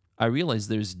 I realize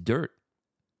there's dirt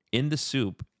in the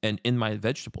soup and in my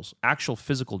vegetables, actual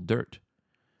physical dirt.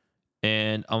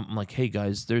 And I'm like, hey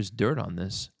guys, there's dirt on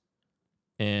this.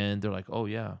 And they're like, oh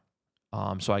yeah.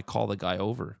 So I call the guy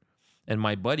over, and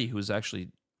my buddy, who's actually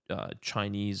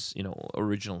Chinese,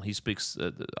 original, he speaks,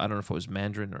 I don't know if it was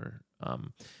Mandarin or,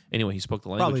 anyway, he spoke the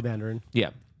language. Probably Mandarin.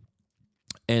 Yeah.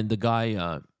 And the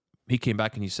guy, he came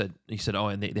back and he said, oh,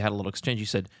 and they had a little exchange.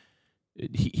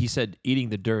 He said eating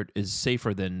the dirt is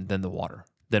safer than the water,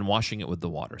 than washing it with the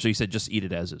water. So he said, just eat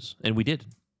it as is. And we did.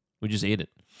 We just ate it.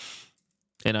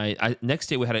 And I next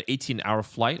day we had an 18-hour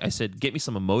flight. I said, get me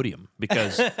some Imodium,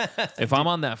 because if I'm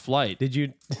on that flight, did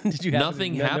you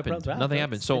nothing happened. Wow, Nothing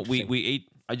happened. So we interesting. ate.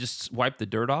 I just wiped the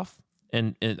dirt off,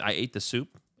 and I ate the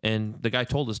soup. And the guy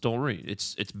told us, don't worry,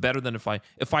 it's better than if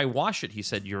I wash it. He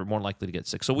said you're more likely to get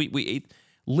sick. So we ate.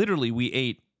 Literally, we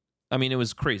ate. I mean, it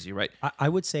was crazy, right? I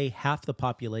would say half the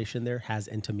population there has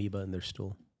entamoeba in their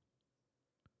stool.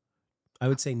 I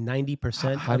would say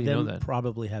 90% How of do you know them that?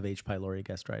 probably have H. pylori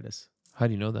gastritis. How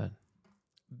do you know that?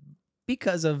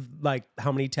 Because of like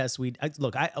how many tests when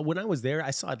I was there,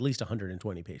 I saw at least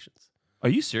 120 patients. Are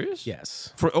you serious?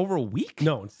 Yes. For over a week?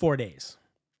 No, in 4 days.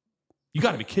 You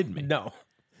got to be kidding me. No.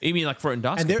 You mean like for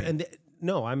endoscopy?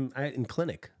 No, I'm in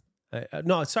clinic.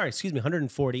 No, sorry, excuse me,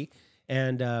 140,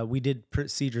 and we did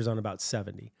procedures on about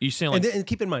 70. You saying like And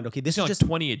keep in mind, okay, this is like just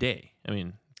 20 a day. I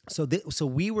mean, so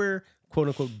we were quote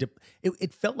unquote.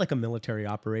 It felt like a military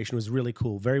operation. It was really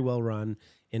cool, very well run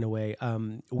in a way.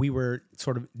 We were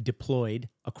sort of deployed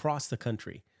across the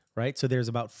country, right? So there's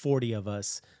about 40 of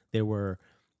us. There were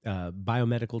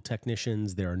biomedical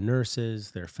technicians, there are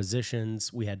nurses, there are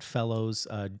physicians. We had fellows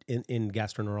in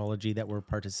gastroenterology that were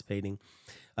participating.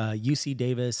 UC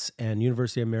Davis and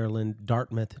University of Maryland,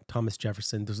 Dartmouth, Thomas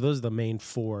Jefferson. Those are the main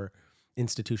 4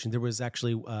 institutions. There was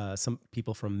actually some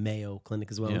people from Mayo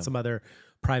Clinic as well, and some other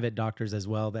private doctors as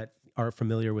well that are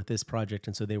familiar with this project,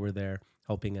 and so they were there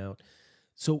helping out.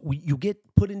 So you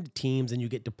get put into teams and you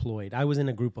get deployed. I was in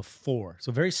a group of 4,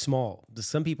 so very small.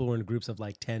 Some people were in groups of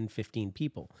like 10, 15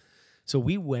 people. So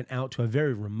we went out to a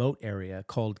very remote area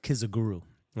called Kizaguru.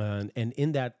 And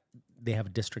in that, they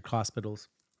have district hospitals.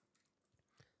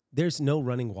 There's no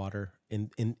running water in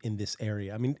this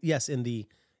area. I mean, yes, in the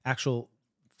actual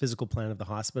physical plan of the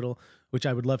hospital, which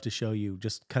I would love to show you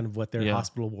just kind of what their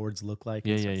hospital wards look like.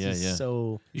 Yeah.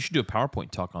 So you should do a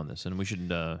PowerPoint talk on this, and we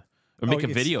should or make a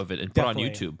video of it and put it on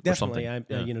YouTube or something. I'm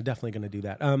definitely going to do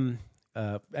that. And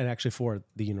actually for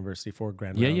the university, for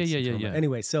Grand Yeah. Rounds.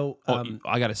 Anyway, so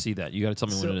I got to see that. You got to tell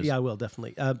me when it is. Yeah, I will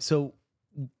definitely. So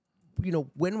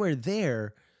when we're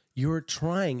there, you're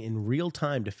trying in real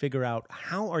time to figure out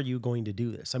how are you going to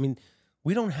do this. I mean,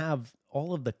 We don't have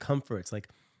all of the comforts, like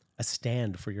a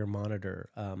stand for your monitor,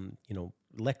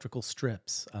 electrical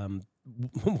strips,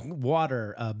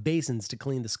 water, basins to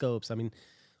clean the scopes. I mean,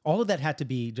 all of that had to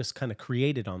be just kind of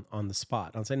created on the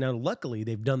spot. On site. Now, luckily,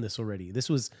 they've done this already. This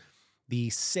was the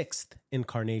sixth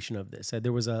incarnation of this.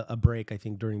 There was a break, I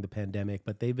think, during the pandemic,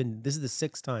 but this is the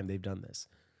sixth time they've done this.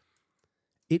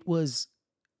 It was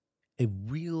a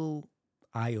real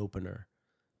eye opener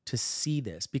to see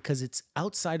this because it's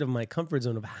outside of my comfort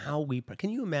zone of how can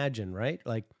you imagine, right?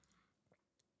 Like,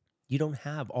 you don't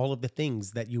have all of the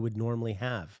things that you would normally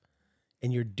have.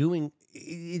 And you're doing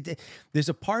it. There's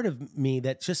a part of me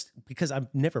that just because I've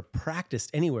never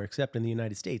practiced anywhere except in the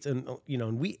United States. And,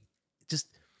 and we just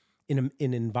in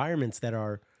environments that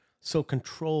are so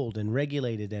controlled and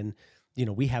regulated, and,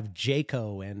 we have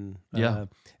JACO and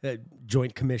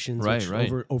Joint Commissions,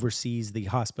 which oversees the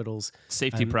hospitals,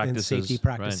 safety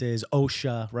practices,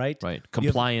 OSHA, right? Right.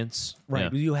 Compliance.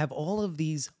 You have all of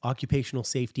these occupational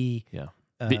safety. Yeah.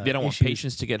 They don't want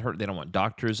patients to get hurt. They don't want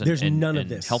doctors and none of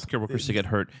this. Healthcare workers to get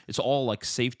hurt. It's all like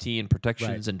safety and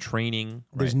protections and training.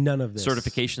 There's none of this.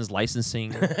 Certifications, licensing.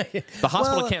 The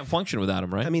hospital can't function without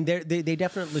them, right? I mean, they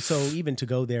definitely. So even to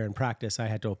go there and practice, I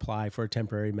had to apply for a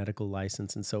temporary medical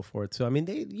license and so forth. So I mean,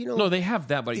 No, they have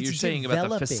that, but you're saying about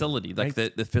the facility, like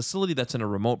the facility that's in a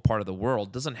remote part of the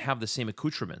world doesn't have the same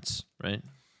accoutrements, right?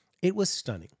 It was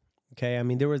stunning. Okay, I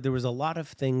mean, there was a lot of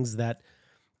things that.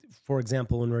 For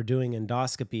example, when we're doing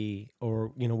endoscopy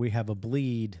or, we have a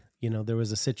bleed, there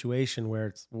was a situation where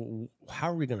it's, how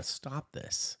are we going to stop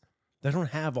this? They don't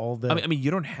have all the... I mean,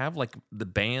 you don't have like the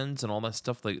bands and all that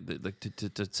stuff like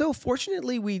to... So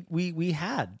fortunately, we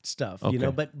had stuff,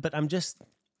 but I'm just...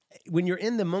 When you're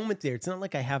in the moment there, it's not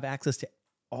like I have access to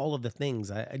all of the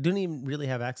things. I don't even really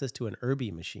have access to an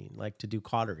Irby machine, like to do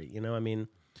cautery, I mean...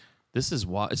 This is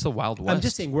wild. It's the Wild West. I'm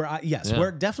just saying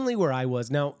we're definitely where I was.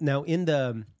 Now in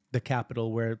the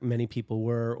capital where many people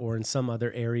were, or in some other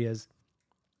areas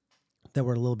that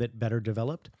were a little bit better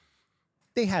developed,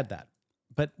 they had that.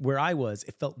 But where I was,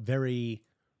 it felt very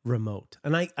remote.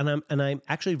 And I'm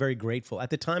actually very grateful.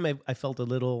 At the time I felt a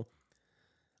little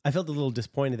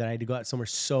disappointed that I had to go out somewhere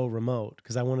so remote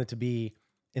because I wanted to be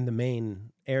in the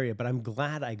main area, but I'm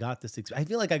glad I got this experience. I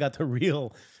feel like I got the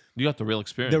real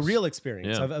experience. The real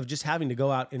experience of just having to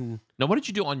go out and... Now, what did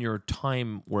you do on your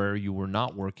time where you were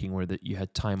not working, where that you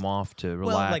had time off to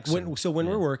relax? Well, when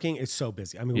we're working, it's so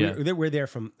busy. I mean, we're there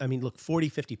from... I mean, look, 40,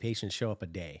 50 patients show up a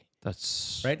day.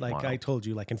 That's... Right? Like I told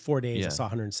you, like in 4 days, I saw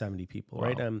 170 people,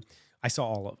 right? I saw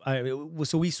all of...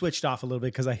 So we switched off a little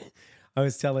bit because I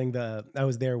was telling I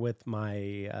was there with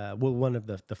my... one of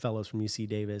the fellows from UC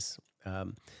Davis.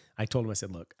 I told him, I said,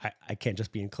 look, I can't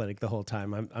just be in clinic the whole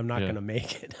time. I'm not going to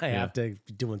make it. I have to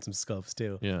be doing some scopes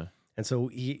too. Yeah. And so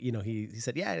he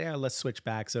said, yeah, let's switch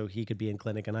back so he could be in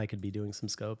clinic and I could be doing some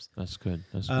scopes. That's good.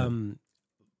 That's good.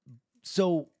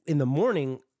 So in the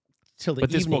morning till the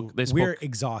evening, we're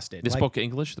exhausted. They spoke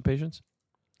English, the patients?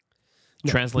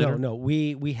 No, Translator? No.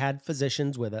 We had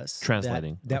physicians with us.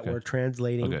 Translating. That were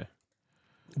translating. Okay.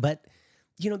 But...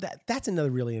 that's another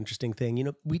really interesting thing.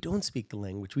 We don't speak the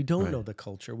language. We don't know the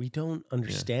culture. We don't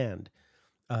understand.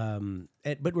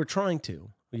 But we're trying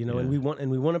to, and we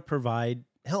want to provide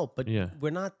help, but we're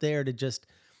not there to just,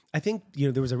 I think,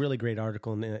 there was a really great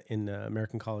article in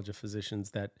American College of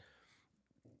Physicians that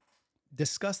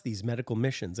discussed these medical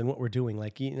missions and what we're doing.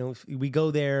 Like, if we go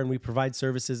there and we provide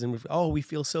services and we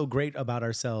feel so great about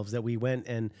ourselves that we went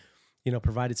and,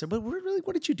 provided. So, but really,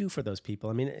 what did you do for those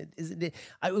people? I mean,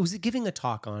 I was giving a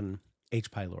talk on H.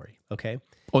 pylori. Okay.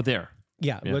 Oh, there.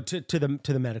 Yeah. Well, to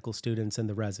the medical students and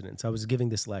the residents, I was giving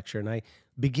this lecture, and I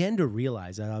began to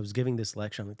realize that I was giving this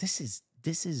lecture. I'm like, this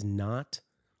is not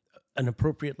an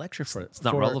appropriate lecture for it. It's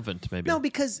not relevant, maybe. No,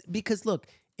 because look,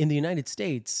 in the United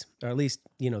States, or at least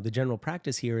the general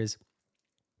practice here is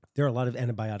there are a lot of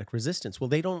antibiotic resistance. Well,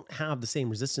 they don't have the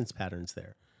same resistance patterns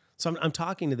there. So I'm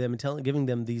talking to them and giving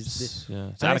them these.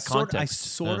 It's out of context. I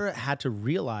sort of had to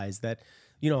realize that,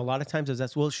 a lot of times I was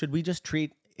asked, well, should we just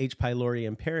treat H. pylori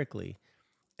empirically?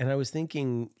 And I was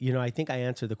thinking, I think I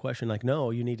answered the question like, no,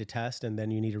 you need to test and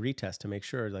then you need to retest to make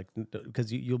sure, like,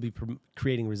 because you'll be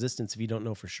creating resistance if you don't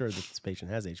know for sure that this patient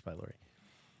has H. pylori.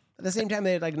 At the same time,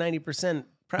 they had like 90%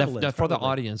 prevalence. Now for the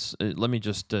audience, let me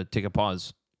just take a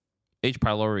pause. H.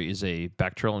 pylori is a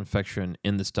bacterial infection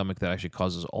in the stomach that actually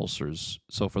causes ulcers.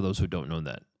 So for those who don't know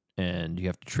that, and you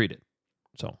have to treat it.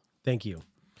 So thank you.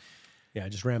 Yeah,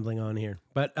 just rambling on here,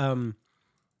 but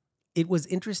it was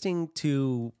interesting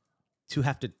to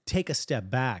have to take a step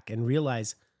back and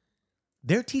realize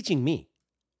they're teaching me.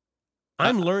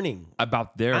 I'm learning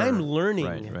about I'm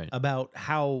learning about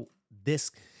how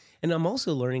this, And I'm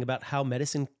also learning about how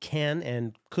medicine can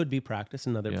and could be practiced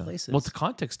in other places. Well, it's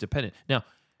context dependent. Now,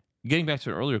 getting back to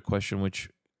an earlier question, which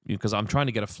because I'm trying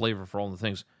to get a flavor for all the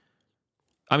things.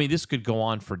 I mean, this could go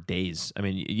on for days. I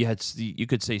mean, you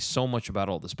could say so much about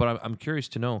all this, but I'm curious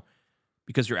to know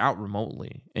because you're out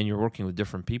remotely and you're working with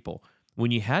different people.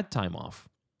 When you had time off,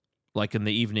 like in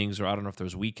the evenings, or I don't know if there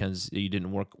was weekends that you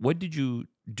didn't work, what did you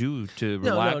do to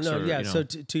relax? No. Or, Yeah. you know? So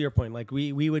to your point, like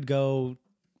we went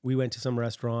to some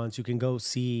restaurants. You can go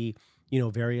see,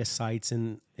 various sites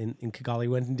in Kigali.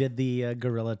 Went and did the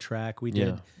gorilla trek. We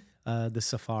did the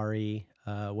safari.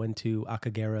 Went to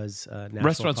Akagera's national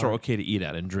Restaurants park. are okay to eat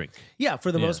at and drink. Yeah,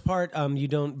 for the most part, you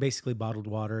don't basically bottled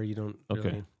water. You don't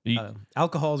Okay. really.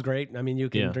 Alcohol is great. I mean, you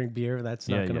can drink beer. That's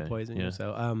not going to poison you.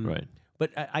 So, right.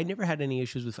 But I never had any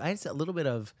issues with. I had a little bit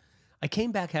of. I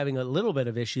came back having a little bit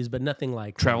of issues, but nothing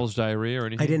like Travel's diarrhea or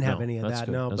anything. I didn't have any of that's that.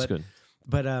 Good. No, that's good.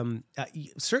 But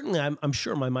certainly, I'm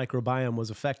sure my microbiome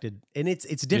was affected, and it's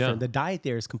different. Yeah. The diet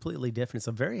there is completely different. It's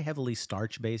a very heavily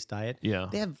starch based diet. Yeah.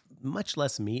 They have much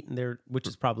less meat in there, which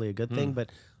is probably a good thing,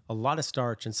 but a lot of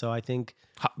starch, and so I think.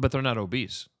 But they're not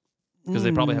obese because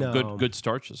they probably have No. good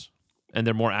starches, and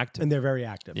they're more active. And they're very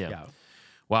active. Yeah. Yeah.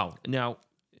 Wow. Now,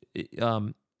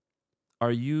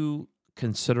 are you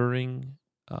considering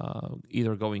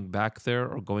either going back there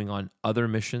or going on other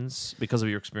missions because of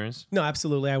your experience? No,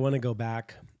 absolutely. I want to go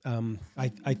back.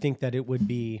 I think that it would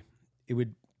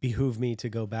behoove me to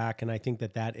go back, and I think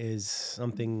that is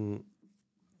something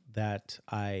that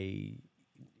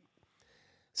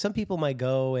some people might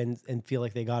go and feel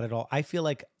like they got it all. I feel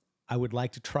like I would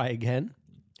like to try again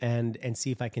and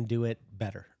see if I can do it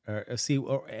better,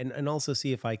 and also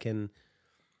see if I can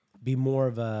be more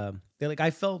of a, like,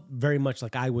 I felt very much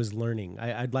like I was learning.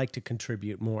 I'd like to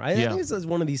contribute more. I think this is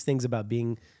one of these things about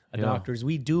being a doctor is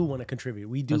we do want to contribute.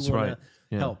 We do want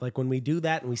to help. Like when we do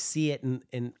that and we see it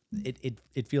and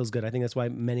it feels good. I think that's why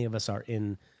many of us are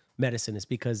in medicine, is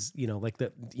because, like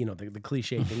the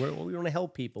cliche thing, we want to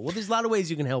help people. Well, there's a lot of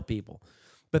ways you can help people.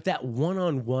 But that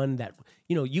one-on-one, that,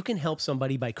 you can help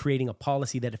somebody by creating a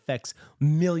policy that affects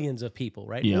millions of people,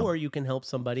 right? Yeah. Or you can help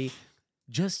somebody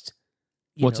just,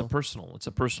 It's a personal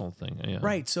thing. Yeah.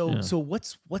 right. So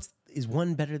what's is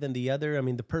one better than the other? I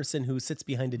mean, the person who sits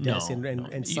behind a desk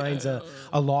and signs a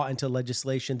law into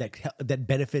legislation that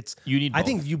benefits. You need both. I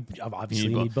think you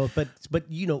obviously need both. But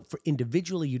for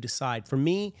individually you decide. For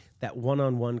me, that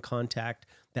one-on-one contact,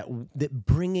 that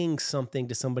bringing something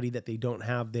to somebody that they don't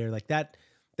have there, like that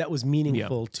was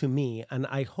meaningful to me, and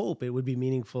I hope it would be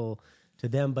meaningful to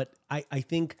them. But I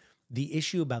think the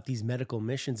issue about these medical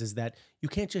missions is that you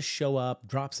can't just show up,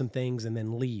 drop some things, and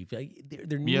then leave. There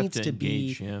needs to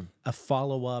engage, be a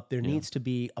follow-up. There needs to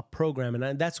be a program,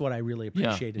 and that's what I really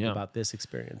appreciated about this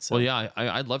experience. So. Well,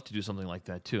 I'd love to do something like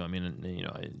that too. I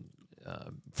mean,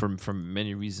 for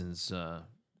many reasons,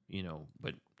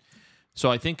 but so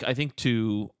I think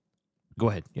to go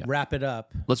ahead. Yeah. Wrap it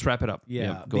up. Let's wrap it up.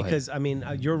 Yeah, go because ahead. I mean,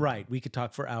 you're right. We could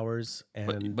talk for hours,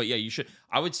 But yeah, you should.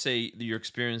 I would say that your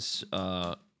experience,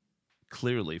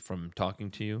 clearly from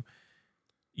talking to you,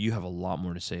 you have a lot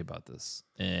more to say about this.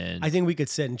 And I think we could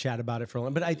sit and chat about it for a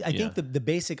long. But I think the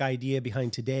basic idea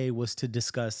behind today was to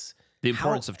discuss the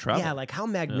importance of travel. Yeah, like how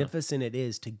magnificent it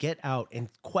is to get out and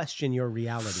question your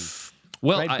reality.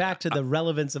 Well, back to the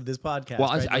relevance of this podcast.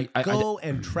 Well, right? Go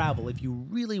and travel if you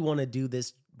really want to do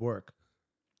this work.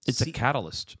 It's a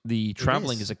catalyst. The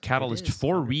traveling is a catalyst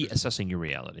for reassessing your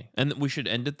reality. And we should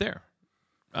end it there.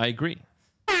 I agree.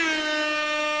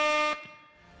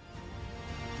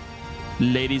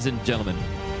 Ladies and gentlemen,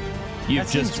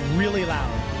 seems really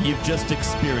loud. You've just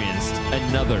experienced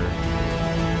another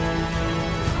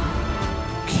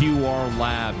QR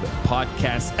Lab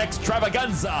podcast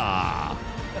extravaganza.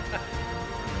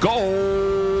 Go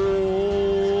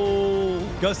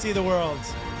see the world.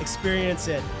 Experience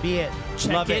it. Be it.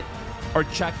 Check Love it. Or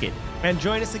check it. And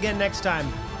join us again next time.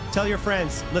 Tell your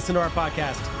friends. Listen to our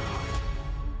podcast.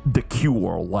 The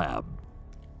QR Lab.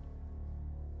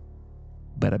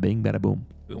 Bada bing, bada boom.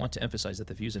 We want to emphasize that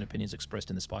the views and opinions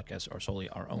expressed in this podcast are solely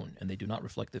our own, and they do not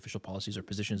reflect the official policies or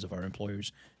positions of our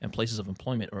employers and places of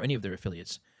employment or any of their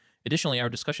affiliates. Additionally, our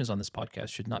discussions on this podcast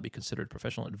should not be considered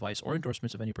professional advice or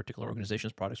endorsements of any particular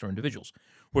organizations, products, or individuals.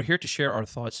 We're here to share our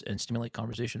thoughts and stimulate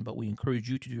conversation, but we encourage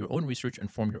you to do your own research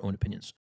and form your own opinions.